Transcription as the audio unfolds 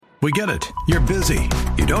We get it. You're busy.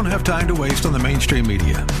 You don't have time to waste on the mainstream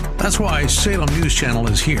media. That's why Salem News Channel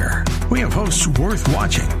is here. We have hosts worth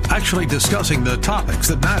watching, actually discussing the topics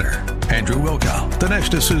that matter. Andrew Wilkow,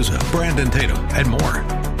 Dinesh D'Souza, Brandon Tatum, and more.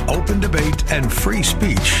 Open debate and free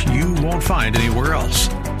speech you won't find anywhere else.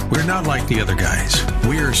 We're not like the other guys.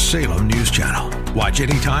 We're Salem News Channel. Watch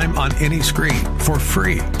anytime on any screen for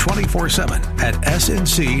free 24/7 at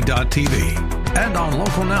snc.tv and on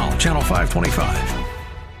Local Now, Channel 525.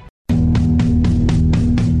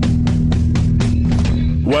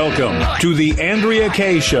 Welcome to the Andrea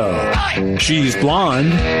Kaye Show. She's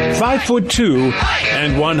blonde, 5'2",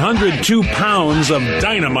 and 102 pounds of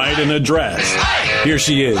dynamite in a dress. Here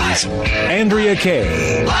she is, Andrea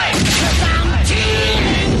Kaye.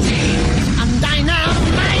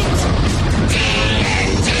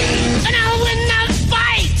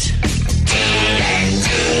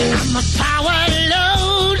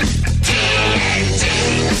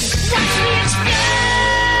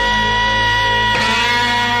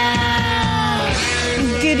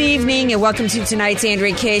 Good evening and welcome to tonight's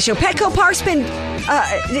Andrea Kaye Show. Petco Park's been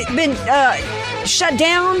shut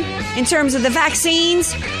down in terms of the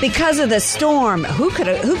vaccines because of the storm. Who could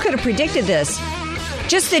have predicted this?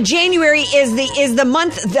 Just that January is the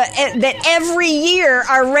month that every year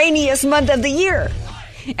our rainiest month of the year,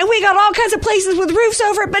 and we got all kinds of places with roofs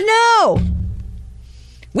over it, but no.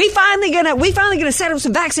 We finally gonna set up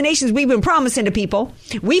some vaccinations we've been promising to people.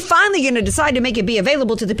 We finally gonna decide to make it be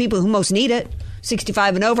available to the people who most need it,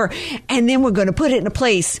 65 and over, and then we're gonna put it in a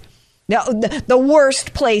place, the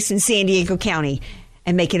worst place in San Diego County,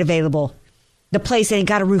 and make it available. The place that ain't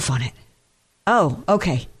got a roof on it. Oh,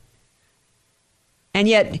 okay. And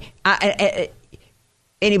yet,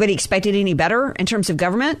 anybody expected any better in terms of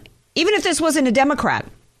government? Even if this wasn't a Democrat,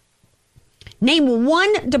 name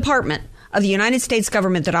one department of the United States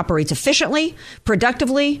government that operates efficiently,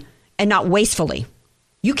 productively, and not wastefully.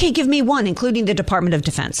 You can't give me one, including the Department of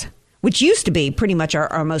Defense, which used to be pretty much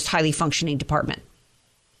our most highly functioning department.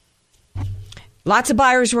 Lots of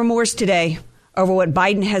buyer's remorse today over what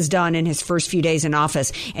Biden has done in his first few days in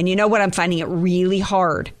office. And you know what? I'm finding it really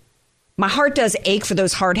hard. My heart does ache for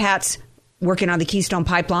those hard hats working on the Keystone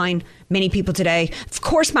Pipeline, many people today. Of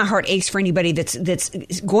course, my heart aches for anybody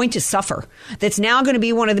that's going to suffer, that's now going to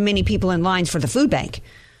be one of the many people in lines for the food bank.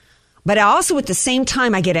 But I also, at the same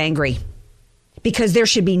time, I get angry because there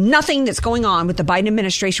should be nothing that's going on with the Biden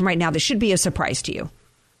administration right now that should be a surprise to you.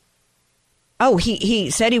 Oh, he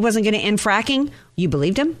said he wasn't going to end fracking. You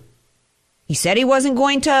believed him? He said he wasn't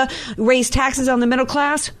going to raise taxes on the middle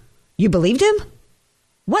class. You believed him?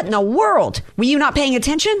 What in the world? Were you not paying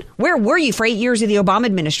attention? Where were you for 8 years of the Obama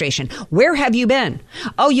administration? Where have you been?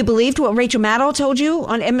 Oh, you believed what Rachel Maddow told you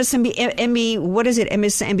on MSNBC? What is it?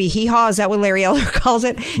 MSNBC Hee-Haw? Is that what Larry Elder calls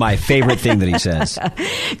it? My favorite thing that he says.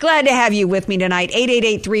 Glad to have you with me tonight.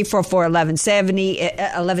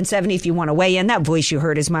 888-344-1170 if you want to weigh in. That voice you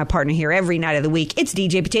heard is my partner here every night of the week. It's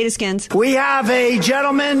DJ Potato Skins. We have a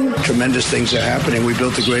gentleman. Tremendous things are happening. We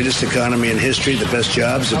built the greatest economy in history, the best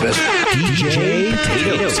jobs, the best... DJ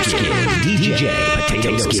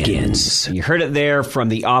Potato Skins. You heard it there from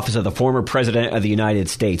the office of the former president of the United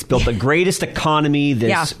States. Built the greatest economy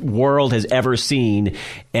this world has ever seen,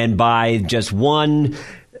 and by just one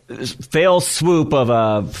fail swoop of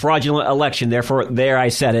a fraudulent election, therefore, there I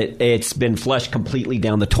said it, it's been flushed completely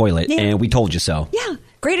down the toilet, and we told you so. Yeah,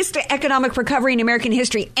 greatest economic recovery in American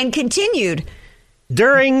history, and continued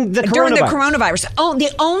during the coronavirus. Oh, the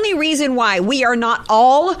only reason why we are not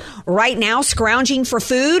all right now scrounging for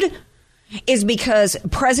food is because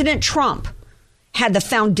President Trump had the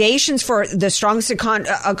foundations for the strongest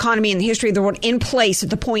economy in the history of the world in place at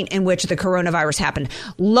the point in which the coronavirus happened.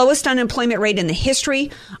 Lowest unemployment rate in the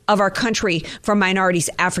history of our country for minorities,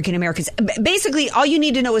 African Americans. Basically, all you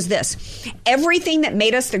need to know is this. Everything that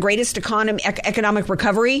made us the greatest economic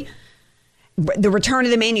recovery, the return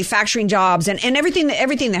of the manufacturing jobs and everything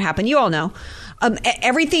that happened, you all know,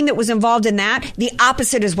 everything that was involved in that, the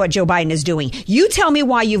opposite is what Joe Biden is doing. You tell me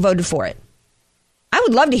why you voted for it. I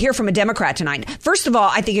would love to hear from a Democrat tonight. First of all,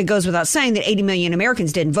 I think it goes without saying that 80 million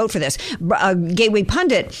Americans didn't vote for this. Gateway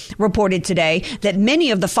Pundit reported today that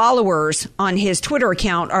many of the followers on his Twitter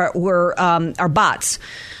account are bots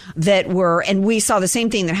that were, and we saw the same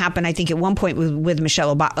thing that happened, I think, at one point with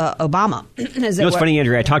Michelle Obama. It's funny,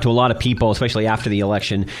 Andrea. I talked to a lot of people, especially after the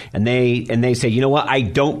election, and they say, you know what? I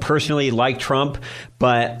don't personally like Trump,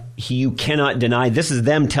 but you cannot deny. This is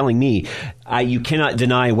them telling me, you cannot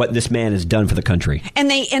deny what this man has done for the country.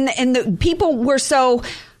 And the people were so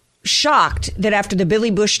shocked that after the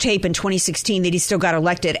Billy Bush tape in 2016 that he still got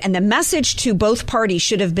elected. And the message to both parties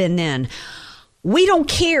should have been then, We don't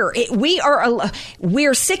care.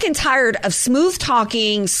 We're sick and tired of smooth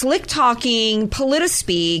talking, slick talking,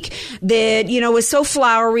 politispeak that, is so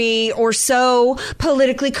flowery or so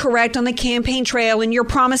politically correct on the campaign trail, and you're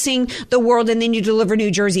promising the world and then you deliver New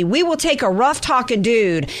Jersey. We will take a rough talking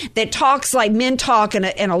dude that talks like men talk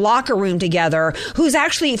in a locker room together, who's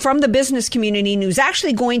actually from the business community and who's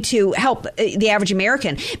actually going to help the average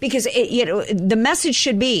American, because the message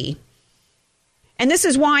should be. And this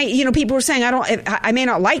is why, people were saying, I may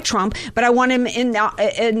not like Trump, but I want him in the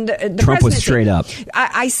presidency. Trump was straight up.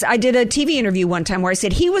 I did a TV interview one time where I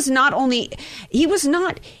said he was not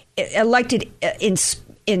elected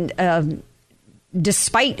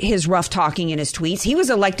despite his rough talking and his tweets. He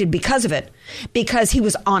was elected because of it, because he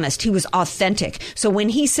was honest. He was authentic. So when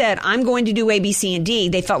he said, I'm going to do A, B, C, and D,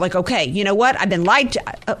 they felt like, okay, you know what? I've been lied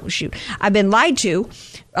to. I've been lied to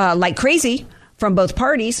like crazy from both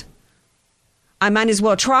parties. I might as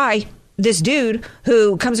well try this dude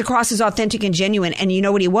who comes across as authentic and genuine. And you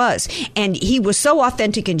know what he was? And he was so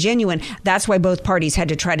authentic and genuine. That's why both parties had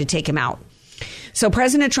to try to take him out. So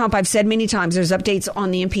President Trump, I've said many times, there's updates on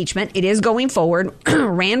the impeachment. It is going forward.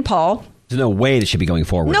 Rand Paul. There's no way it should be going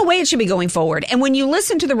forward. No way it should be going forward. And when you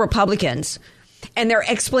listen to the Republicans and their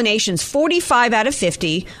explanations, 45 out of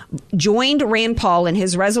 50 joined Rand Paul in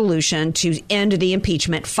his resolution to end the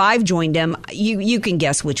impeachment. 5 joined him. You can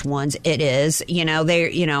guess which ones it is.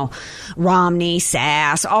 They're, Romney,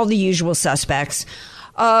 Sass, all the usual suspects.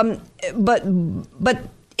 But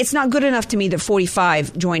it's not good enough to me that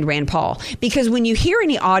 45 joined Rand Paul, because when you hear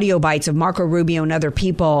any audio bites of Marco Rubio and other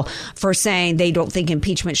people for saying they don't think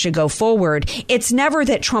impeachment should go forward, it's never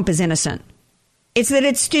that Trump is innocent. It's that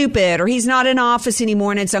it's stupid or he's not in office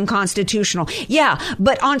anymore and it's unconstitutional. Yeah,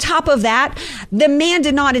 but on top of that, the man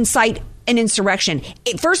did not incite an insurrection.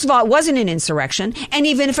 First of all, it wasn't an insurrection. And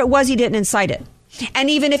even if it was, he didn't incite it. And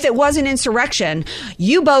even if it was an insurrection,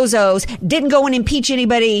 you bozos didn't go and impeach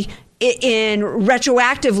anybody in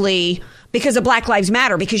retroactively because of Black Lives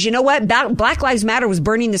Matter. Because you know what? Black Lives Matter was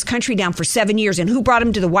burning this country down for 7 years. And who brought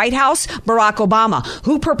him to the White House? Barack Obama.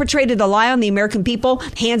 Who perpetrated the lie on the American people?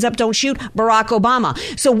 Hands up, don't shoot. Barack Obama.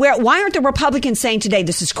 So why aren't the Republicans saying today,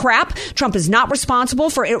 this is crap? Trump is not responsible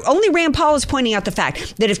for it. Only Rand Paul is pointing out the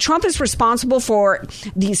fact that if Trump is responsible for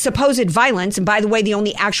the supposed violence, and by the way, the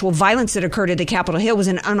only actual violence that occurred at the Capitol Hill was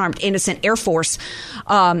an unarmed, innocent Air Force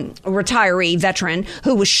retiree veteran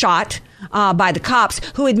who was shot by the cops,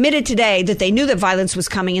 who admitted today that they knew that violence was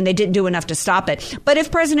coming and they didn't do enough to stop it. But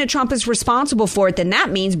if President Trump is responsible for it, then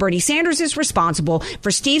that means Bernie Sanders is responsible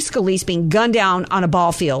for Steve Scalise being gunned down on a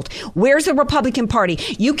ball field. Where's the Republican Party?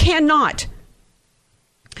 You cannot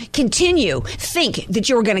think that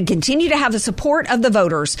you're going to continue to have the support of the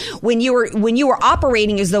voters when you are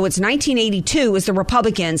operating as though it's 1982 as the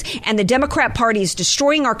Republicans, and the Democrat Party is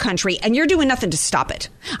destroying our country and you're doing nothing to stop it.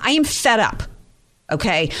 I am fed up.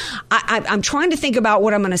 Okay, I'm trying to think about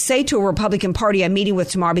what I'm going to say to a Republican Party I'm meeting with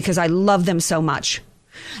tomorrow, because I love them so much.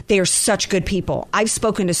 They are such good people. I've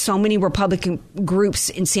spoken to so many Republican groups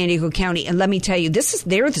in San Diego County, and let me tell you,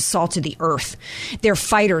 they're the salt of the earth. They're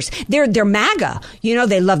fighters. They're MAGA.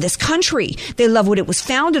 They love this country. They love what it was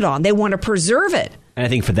founded on. They want to preserve it. And I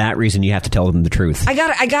think for that reason, you have to tell them the truth. I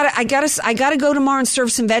gotta go tomorrow and serve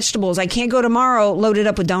some vegetables. I can't go tomorrow loaded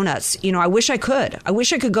up with donuts. I wish I could. I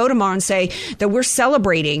wish I could go tomorrow and say that we're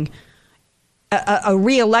celebrating a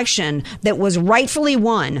re-election that was rightfully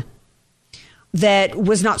won, that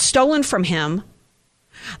was not stolen from him,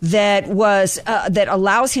 that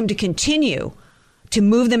allows him to continue to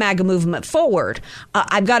move the MAGA movement forward.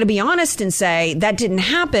 I've got to be honest and say that didn't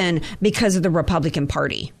happen because of the Republican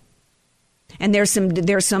Party. And there's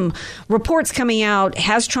some reports coming out.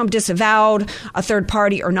 Has Trump disavowed a third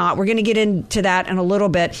party or not? We're going to get into that in a little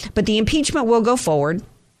bit. But the impeachment will go forward.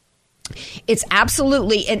 It's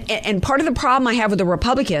absolutely, and part of the problem I have with the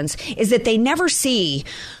Republicans is that they never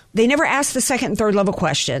ask the second and third level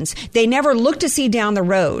questions. They never look to see down the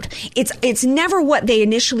road. It's never what they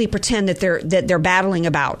initially pretend that they're battling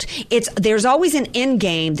about. There's always an end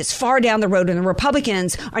game that's far down the road, and the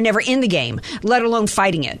Republicans are never in the game, let alone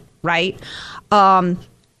fighting it. Right?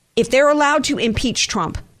 If they're allowed to impeach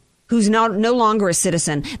Trump, who's no longer a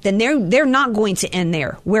citizen, then they're not going to end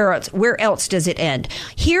there. Where else does it end?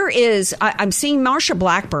 I'm seeing Marsha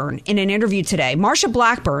Blackburn in an interview today. Marsha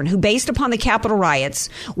Blackburn, who based upon the Capitol riots,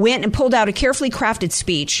 went and pulled out a carefully crafted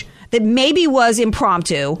speech that maybe was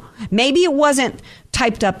impromptu. Maybe it wasn't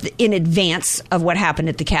typed up in advance of what happened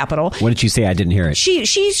at the Capitol. What did she say? I didn't hear it. She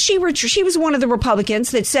was one of the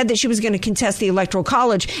Republicans that said that she was going to contest the Electoral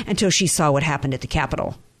College until she saw what happened at the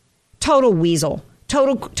Capitol. Total weasel.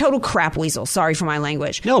 Total crap weasel. Sorry for my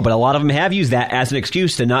language. No, but a lot of them have used that as an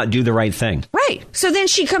excuse to not do the right thing. Right. So then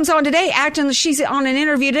she comes on today she's on an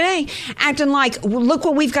interview today acting like, look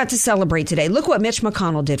what we've got to celebrate today. Look what Mitch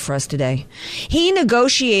McConnell did for us today. He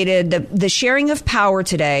negotiated the sharing of power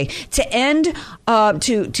today to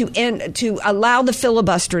allow the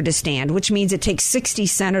filibuster to stand, which means it takes 60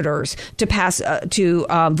 senators to pass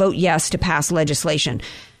vote yes to pass legislation.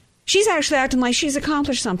 She's actually acting like she's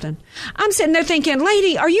accomplished something. I'm sitting there thinking,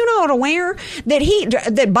 lady, are you not aware that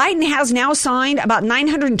Biden has now signed about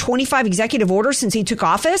 925 executive orders since he took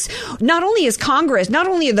office? Not only is Congress, not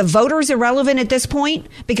only are the voters irrelevant at this point,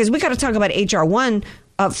 because we got to talk about H.R. 1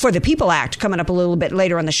 for the People Act coming up a little bit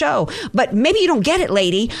later on the show, but maybe you don't get it,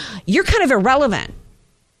 lady. You're kind of irrelevant.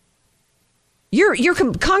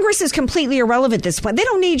 Congress is completely irrelevant at this point. They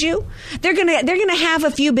don't need you. They're gonna have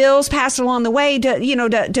a few bills passed along the way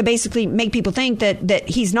to basically make people think that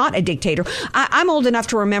he's not a dictator. I'm old enough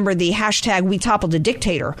to remember the hashtag "We toppled a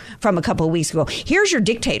dictator" from a couple of weeks ago. Here's your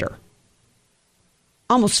dictator.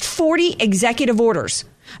 Almost 40 executive orders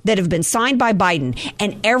that have been signed by Biden,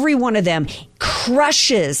 and every one of them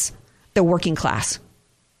crushes the working class,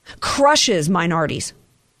 crushes minorities.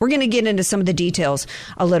 We're going to get into some of the details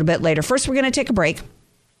a little bit later. First, we're going to take a break.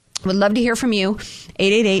 Would love to hear from you.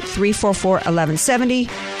 888-344-1170.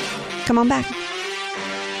 Come on back.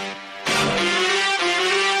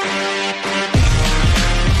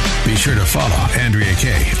 Be sure to follow Andrea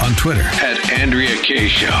Kaye on Twitter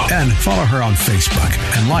 @AndreaKaye and follow her on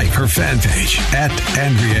Facebook and like her fan page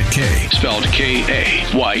 @AndreaKaye. spelled Kaye.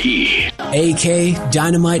 AK,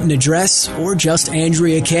 Dynamite and Address, or just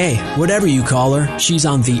Andrea Kaye. Whatever you call her, she's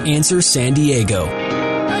on The Answer San Diego.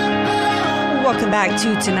 Welcome back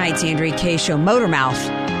to tonight's Andrea Kaye Show. Motormouth.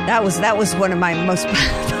 That was one of my most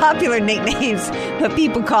popular nicknames that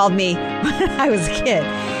people called me when I was a kid.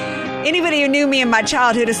 Anybody who knew me in my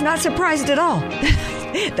childhood is not surprised at all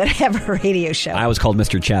that I have a radio show. I was called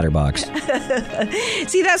Mr. Chatterbox.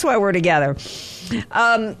 See, that's why we're together.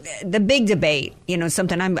 The big debate,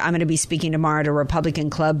 something I'm going to be speaking tomorrow at a Republican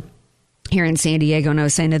club here in San Diego, and I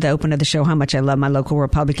was saying at the open of the show how much I love my local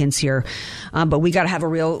Republicans here, but we got to have a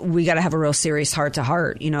real serious heart to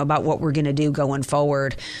heart, about what we're going to do going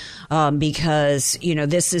forward. Because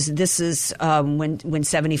this is when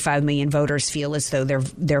 75 million voters feel as though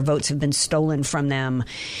their votes have been stolen from them,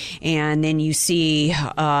 and then you see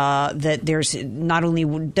that there's not only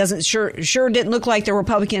didn't look like the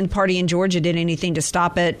Republican Party in Georgia did anything to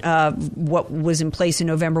stop it. What was in place in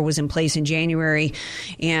November was in place in January,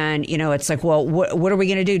 and it's like, well, what are we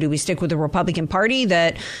going to do? Do we stick with the Republican Party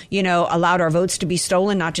that allowed our votes to be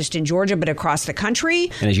stolen, not just in Georgia but across the country?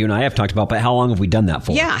 And as you and I have talked about, but how long have we done that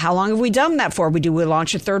for? Yeah, how long have we done that for? We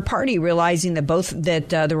launch a third party, realizing that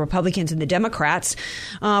the Republicans and the Democrats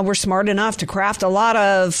were smart enough to craft a lot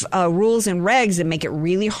of rules and regs that make it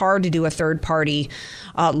really hard to do a third party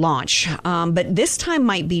launch. But this time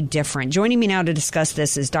might be different. Joining me now to discuss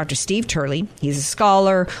this is Dr. Steve Turley. He's a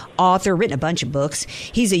scholar, author, written a bunch of books.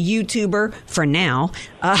 He's a YouTuber for now.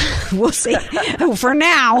 We'll see. For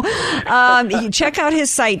now. Check out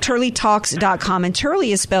his site, turleytalks.com. And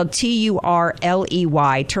Turley is spelled Turley,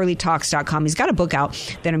 turleytalks.com. He's got a book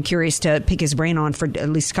out that I'm curious to pick his brain on for at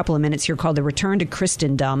least a couple of minutes here called The Return to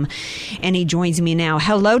Christendom. And he joins me now.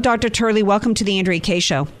 Hello, Dr. Turley. Welcome to the Andrea Kaye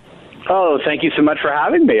Show. Oh, thank you so much for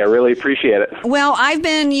having me. I really appreciate it. Well, I've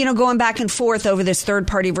been, going back and forth over this third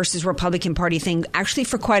party versus Republican Party thing actually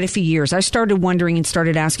for quite a few years. I started wondering and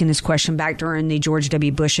started asking this question back during the George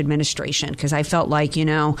W. Bush administration because I felt like,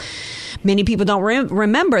 many people don't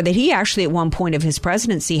remember that he actually at one point of his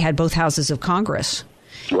presidency had both houses of Congress.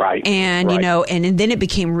 Right. And, right. And then it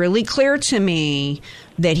became really clear to me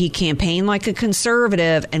that he campaigned like a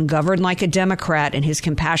conservative and governed like a Democrat, and his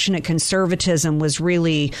compassionate conservatism was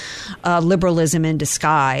really liberalism in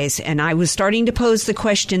disguise. And I was starting to pose the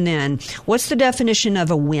question then, what's the definition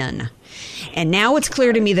of a win? And now it's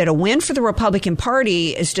clear to me that a win for the Republican Party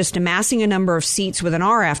is just amassing a number of seats with an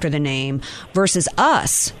R after the name versus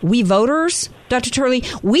us, we voters. Dr. Turley,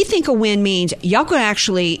 we think a win means y'all can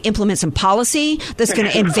actually implement some policy that's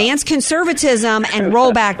going to advance conservatism and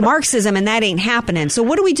roll back Marxism, and that ain't happening. So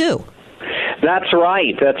what do we do? That's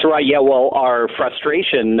right. That's right. Yeah, well, our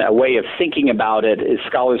frustration, a way of thinking about it, is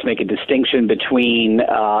scholars make a distinction between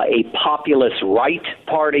a populist right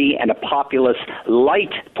party and a populist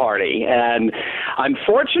light party. And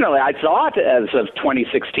Unfortunately, I thought as of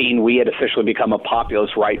 2016 we had officially become a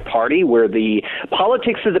populist right party where the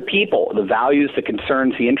politics of the people, the values, the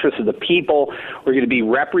concerns, the interests of the people were going to be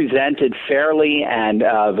represented fairly and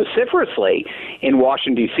vociferously in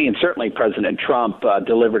Washington, D.C., and certainly President Trump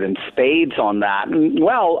delivered in spades on that. And,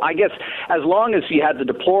 well, I guess as long as you had the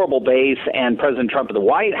deplorable base and President Trump at the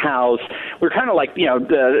White House, we're kind of like,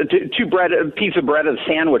 piece of bread of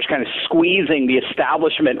sandwich, kind of squeezing the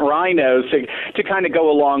establishment rhinos to kind of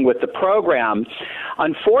go along with the program.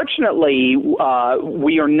 Unfortunately,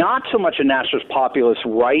 we are not so much a nationalist populist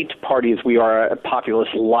right party as we are a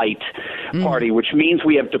populist light party, which means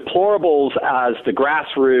we have deplorables as the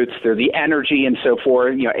grassroots, they're the energy and so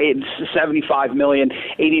forth, 75 million,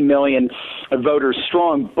 80 million voters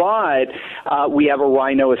strong, but we have a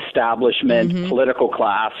rhino establishment political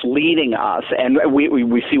class leading us, and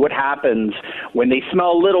we see what happens when they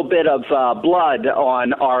smell a little bit of blood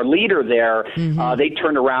on our leader there. They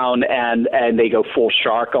turn around and they go full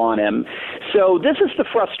shark on him. So this is the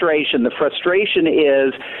frustration. The frustration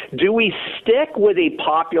is, do we stick with a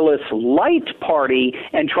populist light party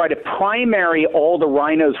and try to primary all the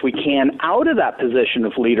rhinos we can out of that position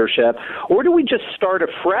of leadership, or do we just start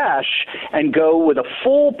afresh and go with a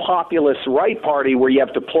full populist right party where you have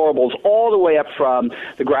deplorables all the way up from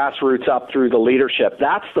the grassroots up through the leadership?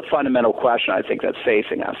 That's the fundamental question I think that's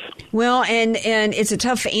facing us. Well, and it's a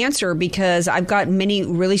tough answer because I've got many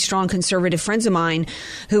really strong conservative friends of mine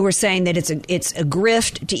who were saying that it's a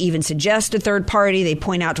grift to even suggest a third party. They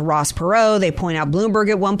point out to Ross Perot. They point out Bloomberg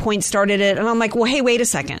at one point started it. And I'm like, well, hey, wait a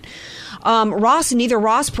second. Neither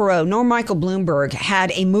Ross Perot nor Michael Bloomberg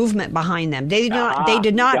had a movement behind them. They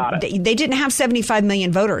didn't have 75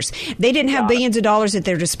 million voters. They didn't have billions of dollars at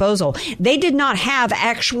their disposal. They did not have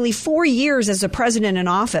actually 4 years as a president in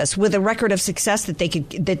office with a record of success that they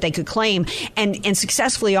could claim and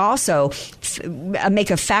successfully also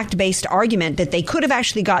make a fact-based argument that they could have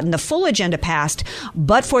actually gotten the full agenda passed,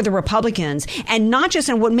 but for the Republicans. And not just,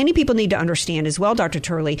 and what many people need to understand as well, Dr.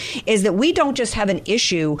 Turley, is that we don't just have an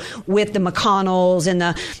issue with the McConnells and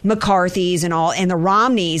the McCarthys and all, and the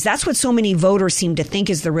Romneys. That's what so many voters seem to think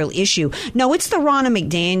is the real issue. No, it's the Ronna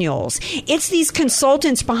McDaniels. It's these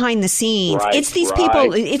consultants behind the scenes. Right, it's these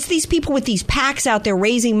people. It's these people with these PACs out there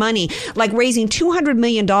raising money, like raising $200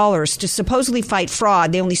 million to supposedly fight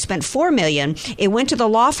fraud. They only spent $4 million. It went to the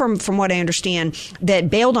law firm, from what I understand, that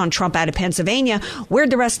bailed on Trump out of Pennsylvania. Where'd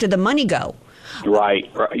the rest of the money go? Right.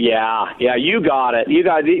 Yeah, you got it.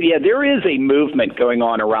 Yeah, there is a movement going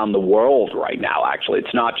on around the world right now, actually.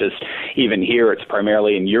 It's not just even here. It's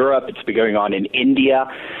primarily in Europe. It's been going on in India,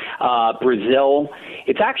 Brazil.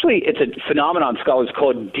 It's a phenomenon scholars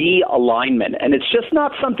call it de-alignment, and it's just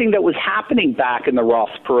not something that was happening back in the Ross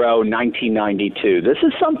Perot 1992. This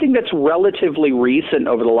is something that's relatively recent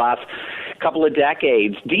over the last couple of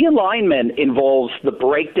decades. De-alignment involves the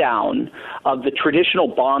breakdown of the traditional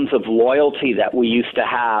bonds of loyalty that we used to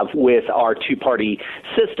have with our two-party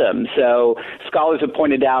system. So scholars have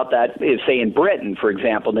pointed out that, say in Britain, for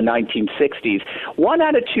example, in the 1960s, 1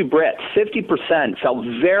 out of 2 Brits, 50%, felt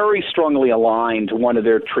very strongly aligned to one of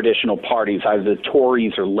their traditional parties, either the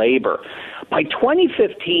Tories or Labour. By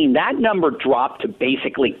 2015, that number dropped to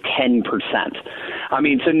basically 10%. I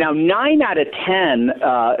mean, so now 9 out of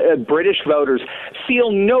 10 British voters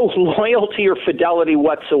feel no loyalty or fidelity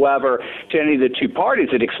whatsoever to any of the two parties.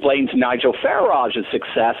 It explains Nigel Farage's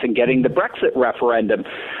success in getting the Brexit referendum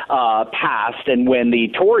passed. And when the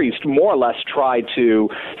Tories more or less tried to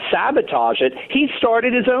sabotage it, he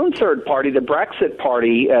started his own third party, the Brexit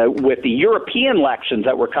Party, with the European elections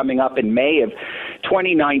that were coming up in May of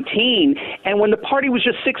 2019. And when the party was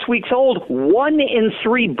just 6 weeks old, 1 in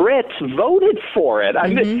 3 Brits voted for it. I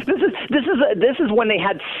mean, this is when they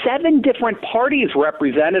had 7 different parties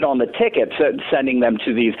represented on the tickets, sending them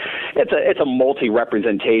to these. It's a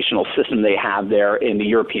multi-representational system they have there in the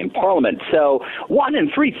European Parliament. So 1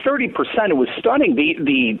 in 3, 30%. It was stunning.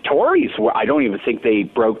 The Tories I don't even think they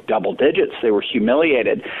broke double digits. They were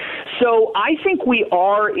humiliated. So I think we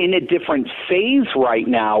are in a different phase right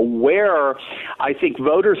now where I think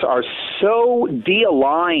voters are so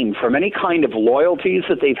de-aligned from any kind of loyalties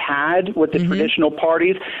that they've had with the traditional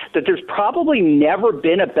parties that there's probably never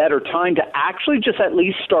been a better time to actually just at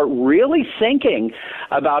least start really thinking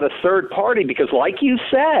about a third party, because like you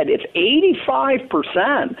said, if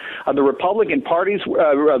 85% of the Republican parties,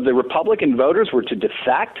 of the Republican voters were to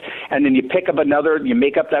defect, and then you pick up you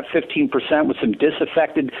make up that 15% with some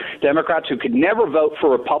disaffected Democrats who could never vote for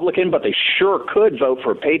Republican, but they sure could vote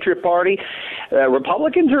for a Patriot Party.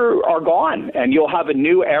 Republicans are gone, and you'll have a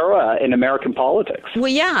new era in American politics. Well,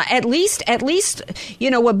 yeah, at least,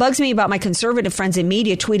 what bugs me about my conservative friends in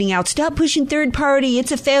media tweeting out, stop pushing third party,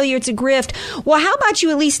 it's a failure, it's a grift. Well, how about you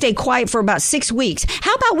at least stay quiet for about 6 weeks?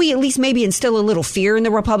 How about we at least maybe instill a little fear in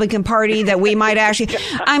the Republican Party that we might actually,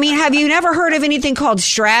 have you never heard of anything called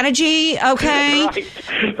strategy? Okay. Right.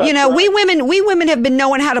 Right. we women have been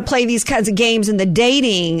knowing how to play these kinds of games in the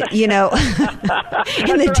dating, That's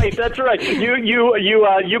right.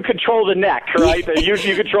 You control the neck, right?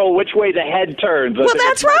 You control which way the head turns. Well,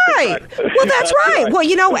 that's right. Well,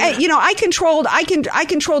 I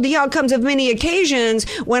controlled the outcomes of many occasions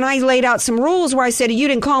when I laid out some rules where I said, you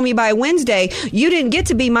didn't call me by Wednesday, you didn't get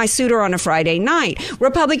to be my suitor on a Friday night.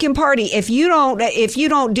 Republican Party, if you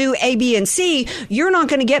don't do A, B, and C, you're not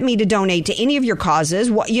going to get me to donate to any of your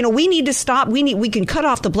causes. We need to stop. We can cut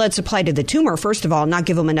off the blood supply to the tumor, first of all, and not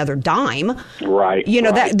give them another dime. Right.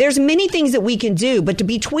 That there's many things that we can do, but to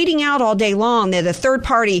be tweeting out all day long that the third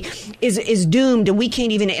party is doomed and we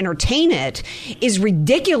can't even entertain it is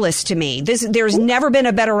ridiculous to me. There's never been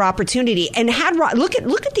a better opportunity. And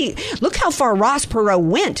look how far Ross Perot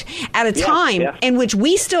went at a time in which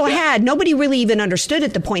we still had nobody really even understood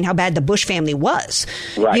at the point how bad the Bush family was.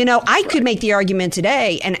 Right. I could make the argument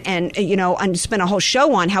today and spend a whole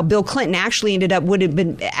show on how Bill Clinton actually ended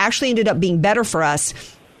up being better for us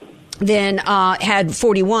than had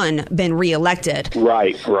 41 been reelected.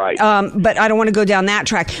 Right. But I don't want to go down that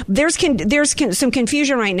track. There's some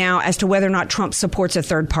confusion right now as to whether or not Trump supports a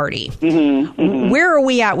third party. Mm-hmm. Where are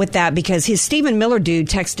we at with that? Because his Stephen Miller dude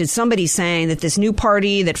texted somebody saying that this new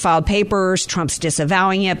party that filed papers, Trump's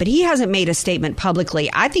disavowing it, but he hasn't made a statement publicly.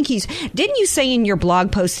 I think didn't you say in your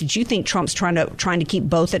blog post that you think Trump's trying to keep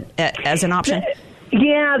both as an option?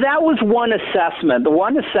 Yeah, that was one assessment. The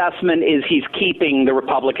one assessment is he's keeping the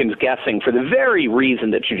Republicans guessing for the very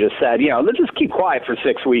reason that you just said. Let's just keep quiet for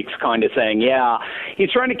 6 weeks kind of thing. Yeah, he's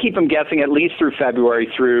trying to keep them guessing at least through February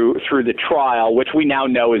through the trial, which we now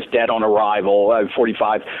know is dead on arrival.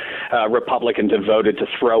 45 Republicans have voted to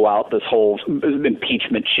throw out this whole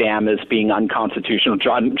impeachment sham as being unconstitutional.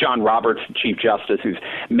 John Roberts, the Chief Justice, who's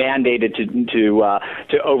mandated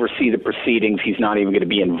to oversee the proceedings, he's not even going to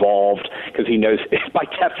be involved because he knows by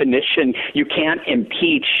definition you can't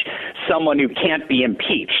impeach someone who can't be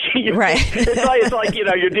impeached. Right. It's like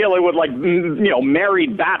you're dealing with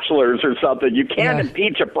married bachelors or something. You can't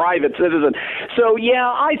impeach a private citizen. So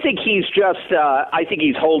I think he's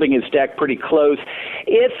holding his deck pretty close.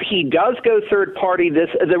 If he does go third party,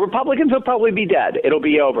 the Republicans will probably be dead. It'll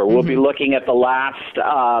be over. Mm-hmm. We'll be looking at the last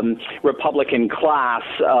Republican class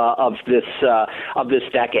of this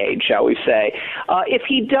decade, shall we say? If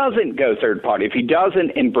he doesn't go third party, if he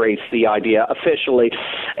doesn't embrace the idea officially,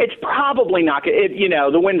 it's probably not.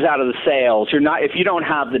 The wind's out of the sails. If you don't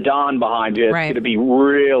have the Don behind you, it's going to be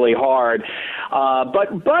really hard.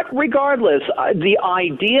 But regardless, the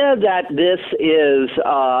idea that this is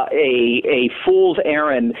a fool's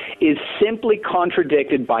errand is simply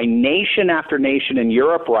contradicted by nation after nation in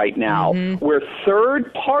Europe right now, where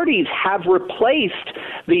third parties have replaced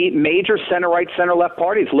the major center-right, center-left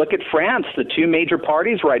parties. Look at France, the two major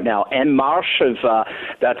parties right now, En Marche,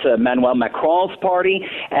 that's Emmanuel Macron's party,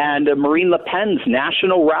 and Marine Le Pen's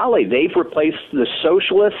National Rally. They've replaced the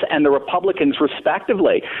socialists and the Republicans,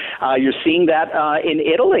 respectively. You're seeing that in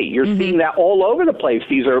Italy. You're seeing that all over the place.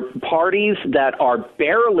 These are parties that are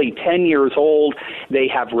barely 10 years old. They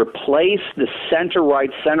have replaced the center-right,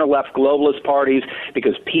 center-left globalist parties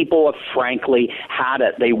because people have frankly had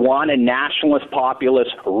it. They want a nationalist,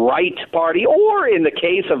 populist right party, or in the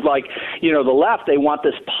case of the left, they want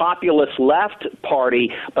this populist left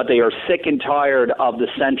party, but they are sick and tired of the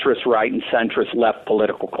centrist right and centrist left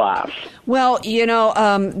political class. Well,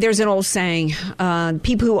 there's an old saying,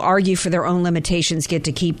 people who argue for their own limitations get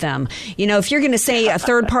to keep them. If you're going to say a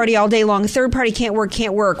third party all day long, a third party can't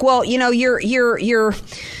work. Well, you're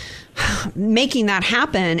making that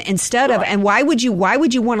happen instead of, and why would you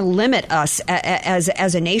want to limit us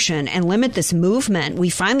as a nation and limit this movement? We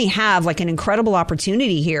finally have an incredible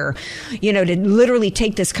opportunity here, to literally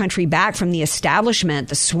take this country back from the establishment,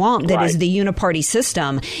 the swamp that is the uniparty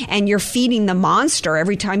system. And you're feeding the monster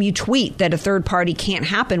every time you tweet that a third party can't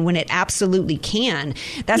happen when it absolutely can.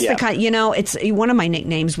 That's the kind, it's one of my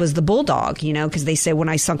nicknames was the Bulldog, because they say when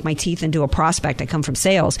I sunk my teeth into a prospect, I come from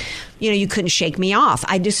sales, you couldn't shake me off.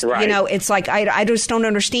 I just, You know, it's like I just don't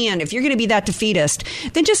understand. If you're going to be that defeatist,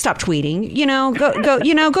 then just stop tweeting. You know,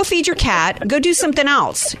 go feed your cat. Go do something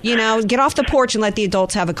else. You know, get off the porch and let the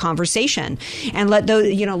adults have a conversation. And let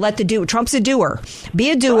the doer. Trump's a doer.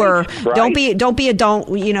 Be a doer. Right. Don't be a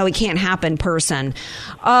it can't happen person.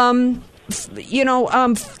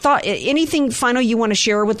 Anything final you want to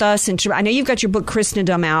share with us? And I know you've got your book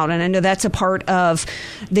Christendom out, and I know that's a part of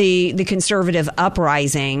the conservative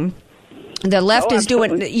uprising. The left is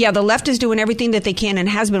doing everything that they can and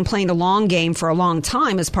has been playing a long game for a long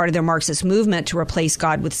time as part of their Marxist movement to replace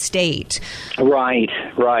God with state. Right.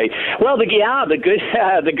 Well, the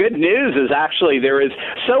good news is actually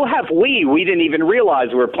so have we. We didn't even realize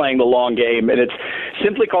we were playing the long game, and it's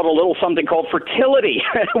simply called something called fertility.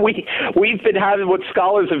 We've been having, what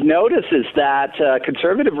scholars have noticed is that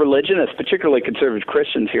conservative religionists, particularly conservative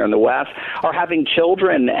Christians here in the West, are having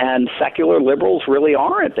children, and secular liberals really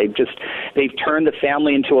aren't. They've turned the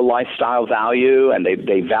family into a lifestyle value, and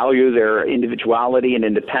they value their individuality and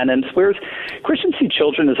independence, whereas Christians see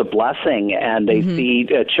children as a blessing, and they see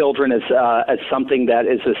children as something that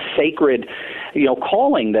is a sacred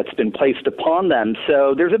calling that's been placed upon them.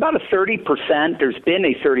 So there's about there's been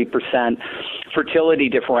a 30% fertility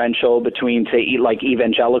differential between, say, like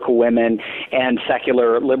evangelical women and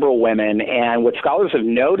secular liberal women. And what scholars have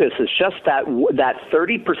noticed is just that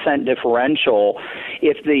 30% differential,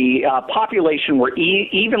 if the population were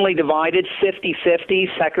evenly divided, 50-50,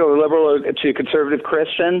 secular liberal to conservative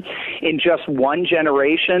Christian, in just one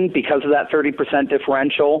generation, because of that 30%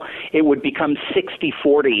 differential, it would become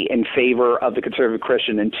 60-40 in favor of the conservative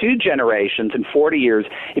Christian. In 2 generations, in 40 years,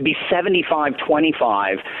 it'd be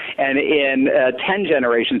 75-25. And in 10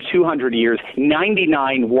 generations, 200 years,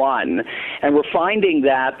 99-1. And we're finding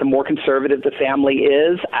that the more conservative the family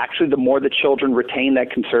is, actually the more the children retain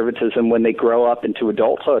that conservatism when they grow up into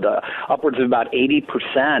adulthood, upwards of about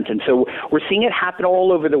 80%. And so we're seeing it happen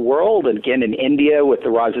all over the world. And again, in India with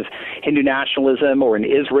the rise of Hindu nationalism, or in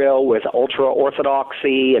Israel with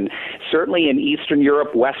ultra-Orthodoxy, and certainly in Eastern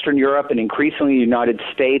Europe, Western Europe, and increasingly the United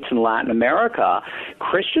States and Latin America,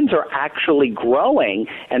 Christians are actually growing,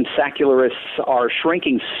 and secularists are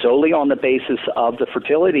shrinking solely on the basis of the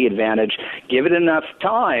fertility advantage. Give it enough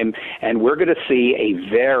time, and we're going to see a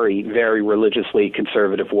very, very religiously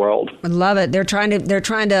conservative world. I love it. They're trying to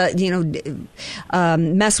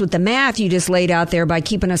mess with the math you just laid out there by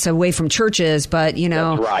keeping us away from churches. But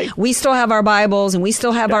we still have our Bibles, and we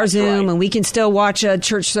still have our Zoom, and we can still watch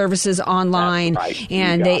church services online.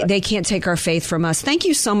 And they can't take our faith from us. Thank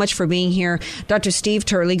you so much for being here, Dr. Steve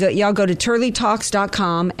Turley. Y'all go to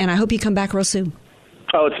turleytalks.com, and I hope you come back real soon.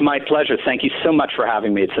 Oh, it's my pleasure. Thank you so much for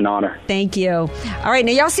having me. It's an honor. Thank you. All right,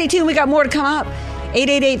 now y'all stay tuned. We got more to come up.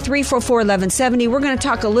 888-344-1170. We're going to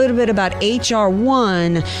talk a little bit about H.R.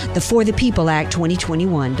 1, the For the People Act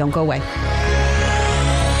 2021. Don't go away.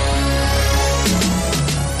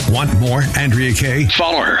 Want more Andrea Kaye?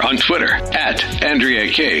 Follow her on Twitter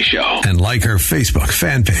 @AndreaKayeShow. And like her Facebook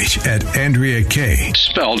fan page @Andrea Kaye.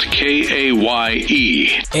 Spelled Kaye.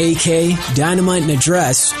 AK, Dynamite and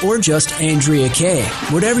Address, or just Andrea Kaye.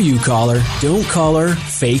 Whatever you call her, don't call her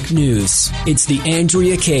fake news. It's the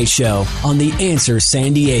Andrea Kaye Show on The Answer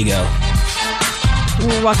San Diego.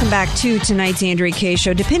 Welcome back to tonight's Andrea Kaye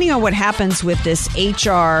Show. Depending on what happens with this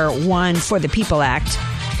H.R. 1 For the People Act,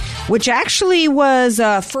 which actually was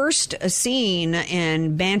first seen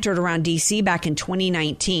and bantered around D.C. back in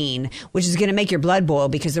 2019, which is going to make your blood boil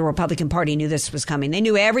because the Republican Party knew this was coming. They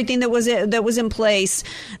knew everything that was in place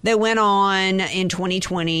that went on in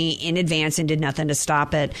 2020 in advance and did nothing to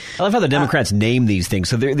stop it. I love how the Democrats name these things.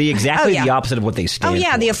 So they're the opposite of what they stand for. Oh,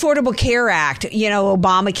 yeah, the Affordable Care Act,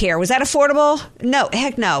 Obamacare. Was that affordable? No,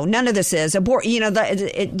 heck no. None of this is.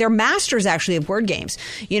 They're masters, actually, of word games.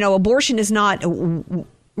 Abortion is not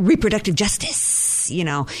reproductive justice,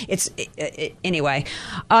 anyway.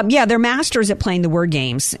 They're masters at playing the word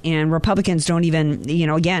games, and Republicans don't even,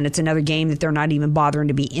 again, it's another game that they're not even bothering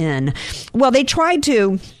to be in. Well, they tried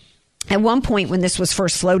to. At one point when this was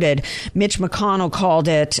first floated, Mitch McConnell called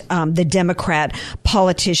it the Democrat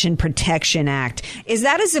Politician Protection Act. Is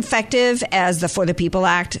that as effective as the For the People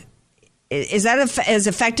Act? Is that as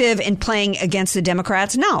effective in playing against the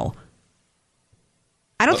Democrats? No.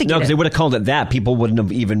 I don't think because they would have called it that. People wouldn't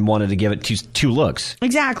have even wanted to give it two looks.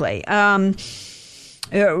 Exactly. Kevin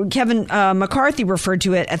McCarthy referred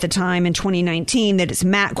to it at the time in 2019 that it's,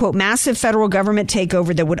 quote, massive federal government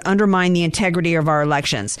takeover that would undermine the integrity of our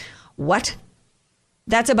elections. What?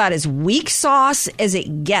 That's about as weak sauce as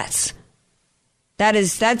it gets.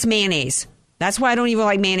 That's mayonnaise. That's why I don't even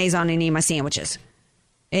like mayonnaise on any of my sandwiches.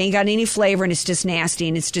 It ain't got any flavor, and it's just nasty,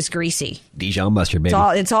 and it's just greasy. Dijon mustard, baby.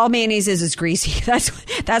 It's all mayonnaise is greasy. That's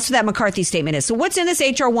what that McCarthy statement is. So what's in this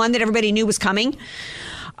H.R. 1 that everybody knew was coming?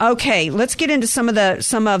 Okay, let's get into some of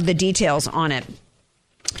the details on it.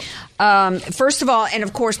 First of all, and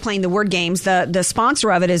of course, playing the word games, the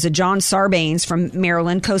sponsor of it is a John Sarbanes from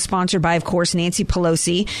Maryland, co-sponsored by, of course, Nancy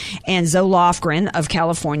Pelosi and Zoe Lofgren of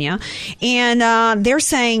California. And they're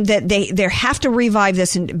saying that they have to revive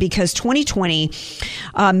this because 2020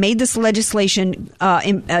 made this legislation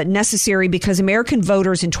necessary because American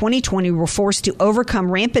voters in 2020 were forced to overcome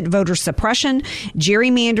rampant voter suppression,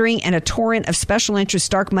 gerrymandering, and a torrent of special interest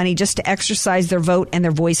dark money just to exercise their vote and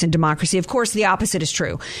their voice in democracy. Of course, the opposite is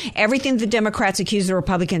true. Everything the Democrats accuse the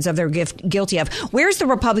Republicans of, they're guilty of. Where's the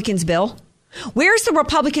Republicans' bill? Where's the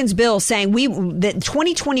Republicans' bill saying that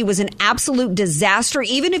 2020 was an absolute disaster,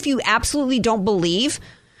 even if you absolutely don't believe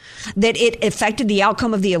that it affected the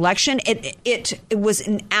outcome of the election? It was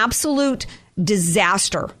an absolute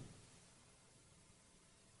disaster.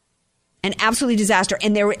 An absolute disaster.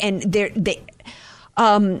 And the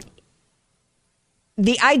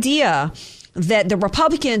idea that the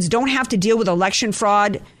Republicans don't have to deal with election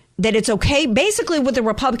fraud, that it's okay. Basically, what the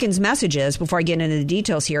Republicans' message is, before I get into the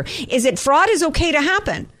details here, is that fraud is okay to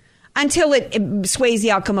happen until it sways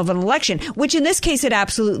the outcome of an election, which in this case it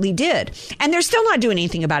absolutely did. And they're still not doing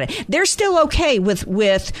anything about it. They're still okay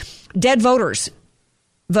with dead voters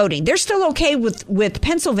voting. They're still okay with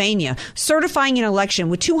Pennsylvania certifying an election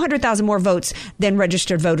with 200,000 more votes than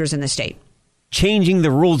registered voters in the state. Changing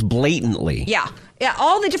the rules blatantly. Yeah,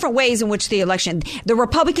 all the different ways in which the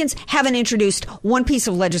Republicans haven't introduced one piece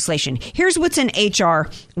of legislation. Here's what's in H.R.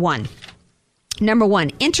 1. Number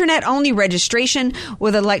 1, internet-only registration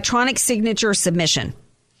with electronic signature submission.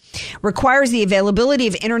 Requires the availability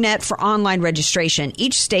of internet for online registration.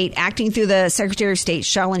 Each state, acting through the Secretary of State,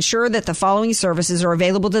 shall ensure that the following services are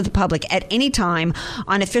available to the public at any time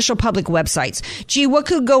on official public websites. Gee, what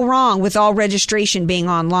could go wrong with all registration being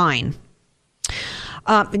online?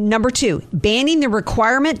 Number 2, banning the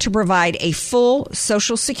requirement to provide a full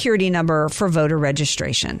Social Security number for voter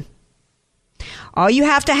registration. All you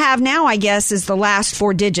have to have now, I guess, is the last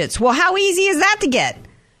 4 digits. Well, how easy is that to get?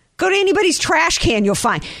 Go to anybody's trash can, you'll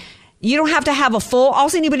find. You don't have to have a full. All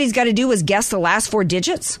anybody's got to do is guess the last 4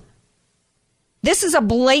 digits. This is a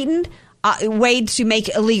blatant way to make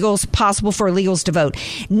illegals possible for illegals to vote.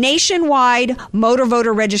 Nationwide motor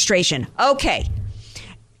voter registration. Okay.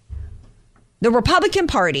 The Republican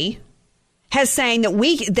Party has saying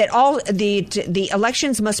that all the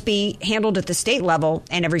elections must be handled at the state level,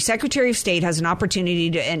 and every Secretary of State has an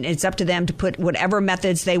opportunity to, and it's up to them to put whatever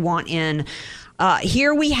methods they want in.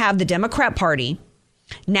 Here we have the Democrat Party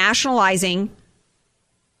nationalizing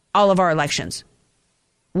all of our elections.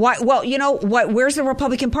 Why? Well, you know what? Where's the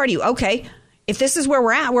Republican Party? Okay, if this is where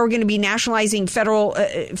we're at, where we're going to be nationalizing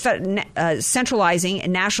centralizing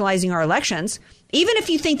and nationalizing our elections. Even if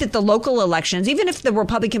you think that the local elections, even if the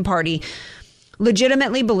Republican Party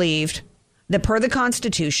legitimately believed that per the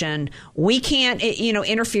Constitution, we can't,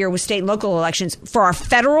 interfere with state and local elections for our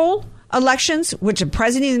federal elections, which the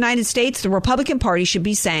President of the United States, the Republican Party should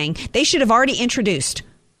be saying they should have already introduced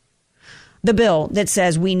the bill that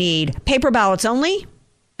says we need paper ballots only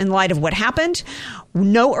in light of what happened.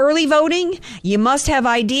 No early voting. You must have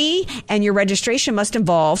ID, and your registration must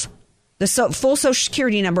involve the full Social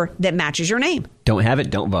Security number that matches your name. Don't have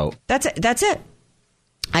it, don't vote. That's it.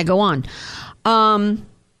 I go on.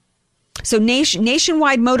 So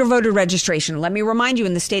nationwide motor voter registration. Let me remind you,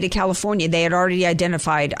 in the state of California, they had already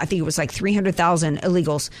identified, I think it was like 300,000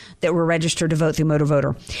 illegals that were registered to vote through motor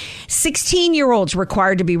voter. 16-year-olds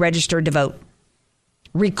required to be registered to vote.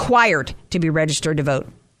 Required to be registered to vote.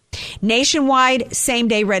 Nationwide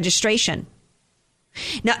same-day registration.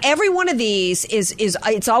 Now, every one of these is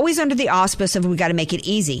it's always under the auspice of we got to make it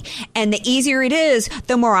easy. And the easier it is,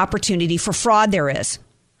 the more opportunity for fraud there is.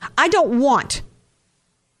 I don't want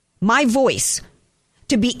my voice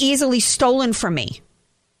to be easily stolen from me.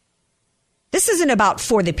 This isn't about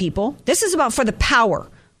for the people. This is about for the power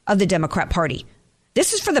of the Democrat Party.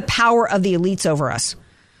 This is for the power of the elites over us.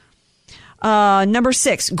 Number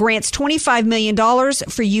 6, grants $25 million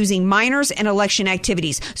for using minors in election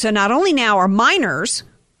activities. So not only now are minors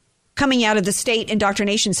coming out of the state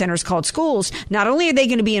indoctrination centers called schools, not only are they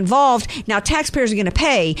going to be involved, now taxpayers are going to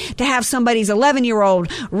pay to have somebody's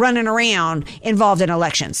 11-year-old running around involved in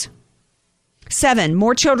elections. 7,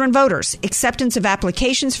 more children voters, acceptance of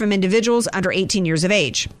applications from individuals under 18 years of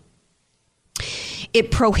age. It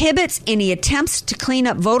prohibits any attempts to clean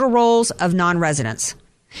up voter rolls of non-residents.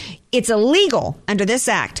 It's illegal under this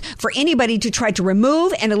act for anybody to try to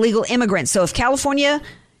remove an illegal immigrant. So if California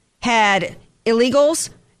had illegals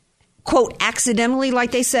quote, accidentally,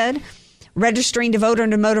 like they said, registering to vote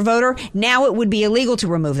under motor voter, now it would be illegal to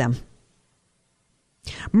remove them.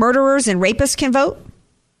 Murderers and rapists can vote.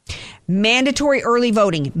 Mandatory early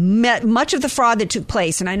voting. Much of the fraud that took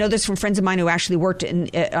place, and I know this from friends of mine who actually worked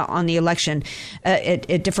on the election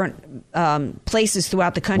at different places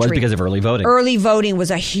throughout the country. Was because of early voting. Early voting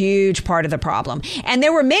was a huge part of the problem. And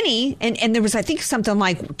there were many, and there was, I think, something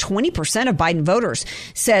like 20% of Biden voters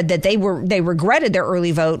said that they regretted their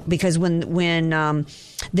early vote because when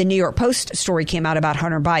the New York Post story came out about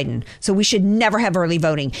Hunter Biden. So we should never have early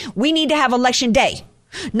voting. We need to have election day.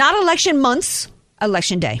 Not election months,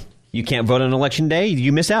 election day. You can't vote on election day,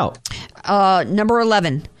 you miss out. Number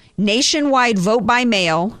 11, nationwide vote by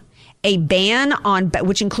mail, a ban on,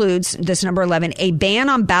 which includes this number 11, a ban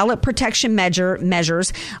on ballot protection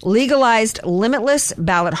measures, legalized limitless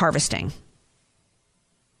ballot harvesting.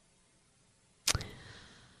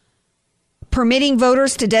 Permitting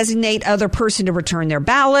voters to designate other person to return their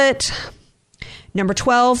ballot. Number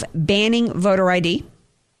 12, banning voter ID.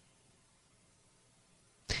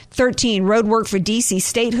 13, road work for D.C.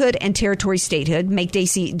 statehood and territory statehood. Make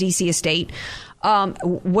D.C. a state.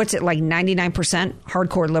 What's it like? 99%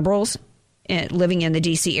 hardcore liberals living in the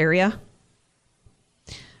D.C. area.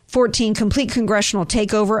 14, complete congressional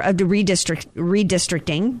takeover of the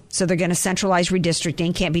redistricting. So they're going to centralize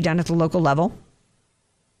redistricting. Can't be done at the local level.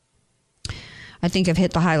 I think I've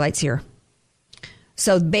hit the highlights here.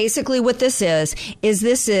 So basically what this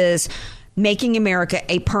is making America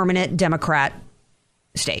a permanent Democrat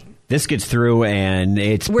state. This gets through and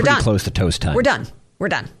it's pretty close to toast time. We're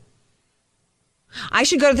done. I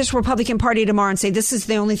should go to this Republican Party tomorrow and say this is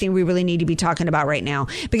the only thing we really need to be talking about right now,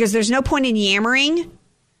 because there's no point in yammering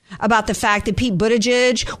about the fact that Pete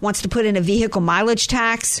Buttigieg wants to put in a vehicle mileage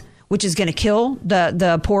tax, which is going to kill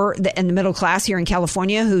the poor and the middle class here in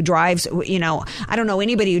California who drives, I don't know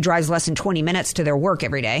anybody who drives less than 20 minutes to their work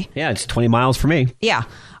every day. Yeah, it's 20 miles for me. Yeah.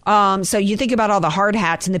 So you think about all the hard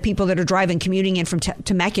hats and the people that are commuting in from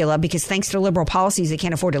Temecula because thanks to liberal policies, they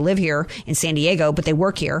can't afford to live here in San Diego, but they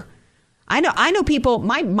work here. I know people,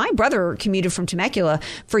 my brother commuted from Temecula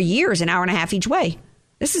for years, an hour and a half each way.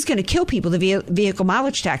 This is going to kill people, the vehicle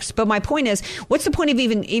mileage tax. But my point is, what's the point of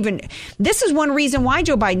even this is one reason why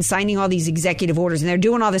Joe Biden's signing all these executive orders and they're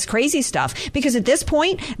doing all this crazy stuff. Because at this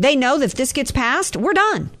point, they know that if this gets passed, we're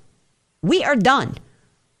done. We are done.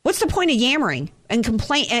 What's the point of yammering and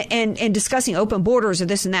and discussing open borders or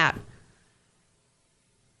this and that?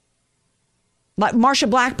 Like Marsha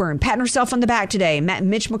Blackburn patting herself on the back today,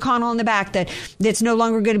 Mitch McConnell on the back that's no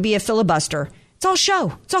longer going to be a filibuster. It's all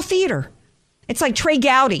show. It's all theater. It's like Trey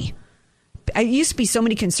Gowdy. I used to be so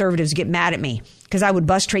many conservatives get mad at me because I would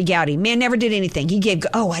bust Trey Gowdy. Man never did anything.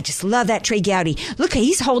 I just love that Trey Gowdy. Look,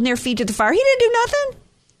 he's holding their feet to the fire. He didn't do nothing.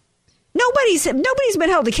 Nobody's been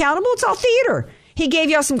held accountable. It's all theater. He gave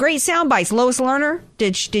y'all some great sound bites. Lois Lerner,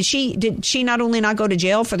 did she not only not go to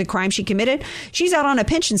jail for the crime she committed, she's out on a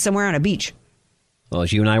pension somewhere on a beach. Well,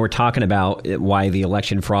 as you and I were talking about why the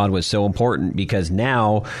election fraud was so important, because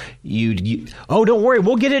now don't worry,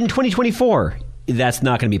 we'll get it in 2024. That's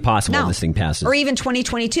not going to be possible if this thing passes, or even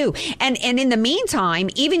 2022. And in the meantime,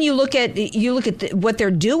 even you look at what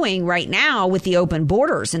they're doing right now with the open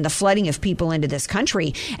borders and the flooding of people into this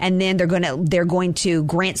country, and then they're going to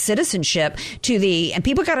grant citizenship to and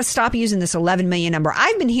people got to stop using this 11 million number.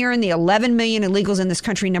 I've been hearing the 11 million illegals in this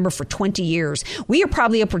country number for 20 years. We are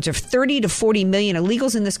probably upwards of 30 to 40 million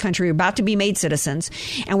illegals in this country about to be made citizens,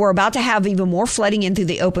 and we're about to have even more flooding in through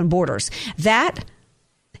the open borders. That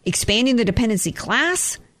expanding the dependency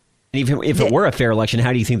class. And even if it were a fair election,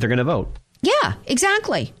 how do you think they're going to vote? Yeah,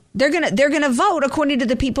 exactly. They're gonna vote according to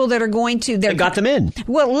the people that are going to. They got them in.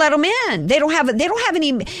 Well, let them in. They don't have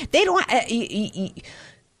any. They don't.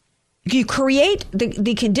 You create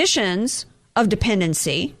the conditions of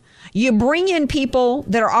dependency. You bring in people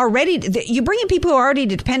that are already. You bring in people who are already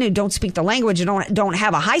dependent, don't speak the language, and don't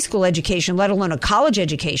have a high school education, let alone a college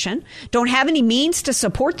education, don't have any means to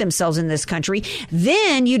support themselves in this country.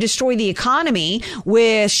 Then you destroy the economy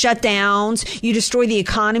with shutdowns. You destroy the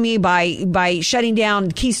economy by shutting down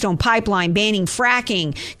Keystone Pipeline, banning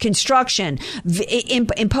fracking, construction,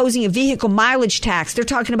 imposing a vehicle mileage tax. They're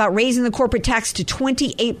talking about raising the corporate tax to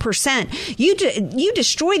 28%. You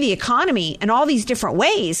destroy the economy in all these different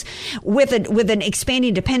ways. With an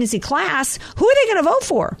expanding dependency class, who are they going to vote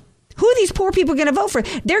for? Who are these poor people going to vote for?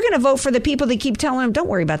 They're going to vote for the people that keep telling them, "Don't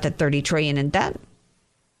worry about that 30 trillion in debt.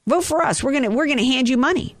 Vote for us. We're going to hand you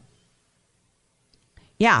money."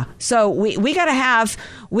 Yeah. So we got to have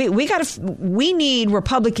we need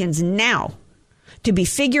Republicans now to be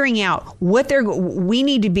figuring out what we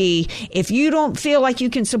need to be. If you don't feel like you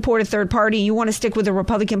can support a third party, you want to stick with the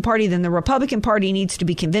Republican Party, then the Republican Party needs to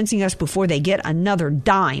be convincing us before they get another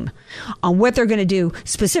dime on what they're going to do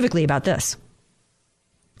specifically about this.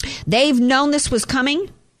 They've known this was coming.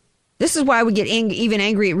 This is why we get even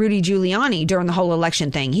angry at Rudy Giuliani during the whole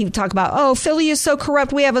election thing. He would talk about, oh, Philly is so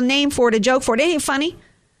corrupt. We have a name for it, a joke for it. It ain't funny.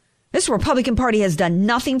 This Republican Party has done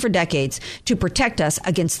nothing for decades to protect us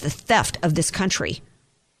against the theft of this country.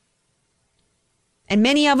 And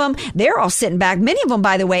many of them, they're all sitting back. Many of them,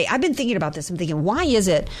 by the way, I've been thinking about this. I'm thinking, why is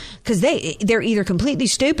it? Because they're either completely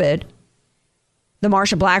stupid, the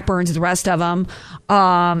Marsha Blackburns, the rest of them,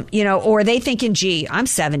 or they thinking, gee, I'm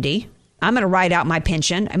 70. I'm going to ride out my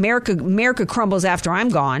pension. America crumbles after I'm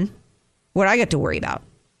gone. What I got to worry about?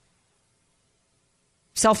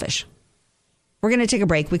 Selfish. We're going to take a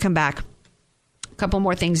break. We come back. A couple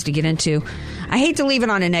more things to get into. I hate to leave it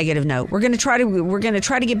on a negative note. We're going to try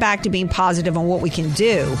to get back to being positive on what we can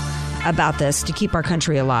do about this to keep our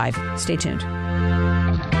country alive. Stay tuned.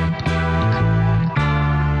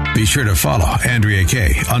 Be sure to follow Andrea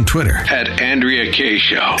Kaye on Twitter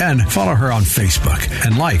 @AndreaKayeShow. And follow her on Facebook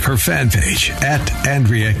and like her fan page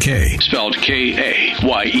 @Andrea Kaye. Spelled Kaye.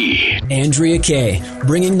 Andrea Kaye,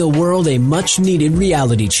 bringing the world a much-needed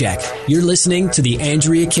reality check. You're listening to The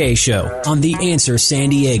Andrea Kaye Show on The Answer San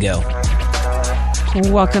Diego.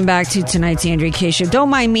 Welcome back to tonight's Andrea Kaye Show. Don't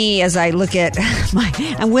mind me as I look at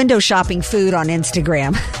I'm window shopping food on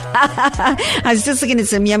Instagram. I was just looking at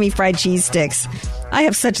some yummy fried cheese sticks. I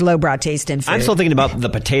have such lowbrow taste in food. I'm still thinking about the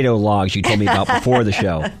potato logs you told me about before the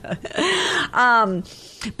show.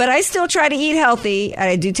 But I still try to eat healthy.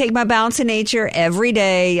 I do take my Balance of Nature every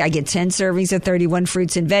day. I get 10 servings of 31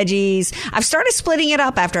 fruits and veggies. I've started splitting it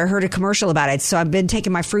up after I heard a commercial about it. So I've been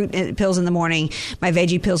taking my fruit pills in the morning, my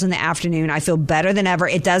veggie pills in the afternoon. I feel better than ever.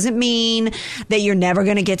 It doesn't mean that you're never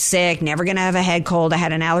going to get sick, never going to have a head cold. I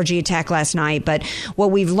had an allergy attack last night. But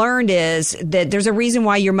what we've learned is that there's a reason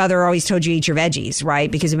why your mother always told you eat your veggies,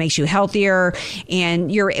 right? Because it makes you healthier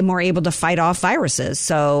and you're more able to fight off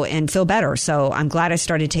viruses and feel better. So I'm glad I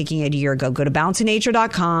started taking it a year ago. Go to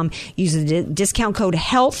balanceofnature.com, use the discount code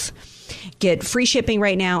HEALTH, get free shipping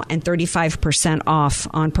right now and 35% off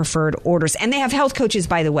on preferred orders. And they have health coaches,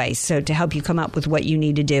 by the way, so to help you come up with what you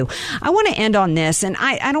need to do. I want to end on this, and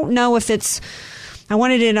I don't know if I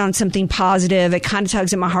wanted to end on something positive. It kind of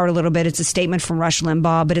tugs at my heart a little bit. It's a statement from Rush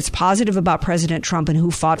Limbaugh, but it's positive about President Trump and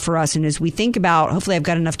who fought for us. And as we think about, hopefully I've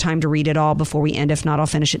got enough time to read it all before we end. If not, I'll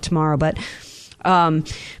finish it tomorrow. But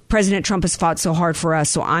President Trump has fought so hard for us,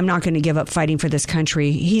 so I'm not going to give up fighting for this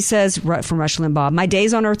country. He says, from Rush Limbaugh, my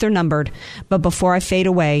days on earth are numbered, but before I fade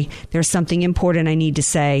away, there's something important I need to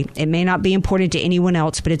say. It may not be important to anyone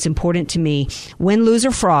else, but it's important to me. Win, lose,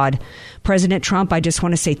 or fraud, President Trump, I just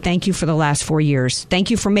want to say thank you for the last 4 years. Thank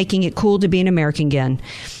you for making it cool to be an American again.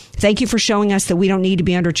 Thank you for showing us that we don't need to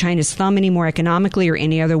be under China's thumb anymore economically or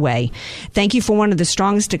any other way. Thank you for one of the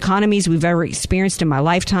strongest economies we've ever experienced in my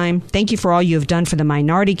lifetime. Thank you for all you have done for the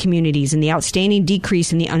minority communities and the outstanding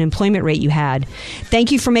decrease in the unemployment rate you had.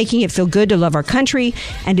 Thank you for making it feel good to love our country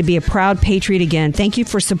and to be a proud patriot again. Thank you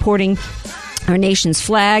for supporting our nation's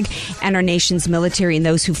flag and our nation's military and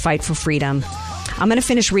those who fight for freedom. I'm going to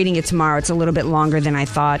finish reading it tomorrow. It's a little bit longer than I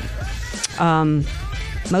thought.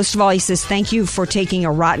 Most of all, he says, thank you for taking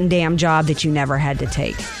a rotten damn job that you never had to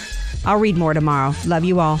take. I'll read more tomorrow. Love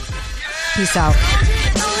you all. Peace out.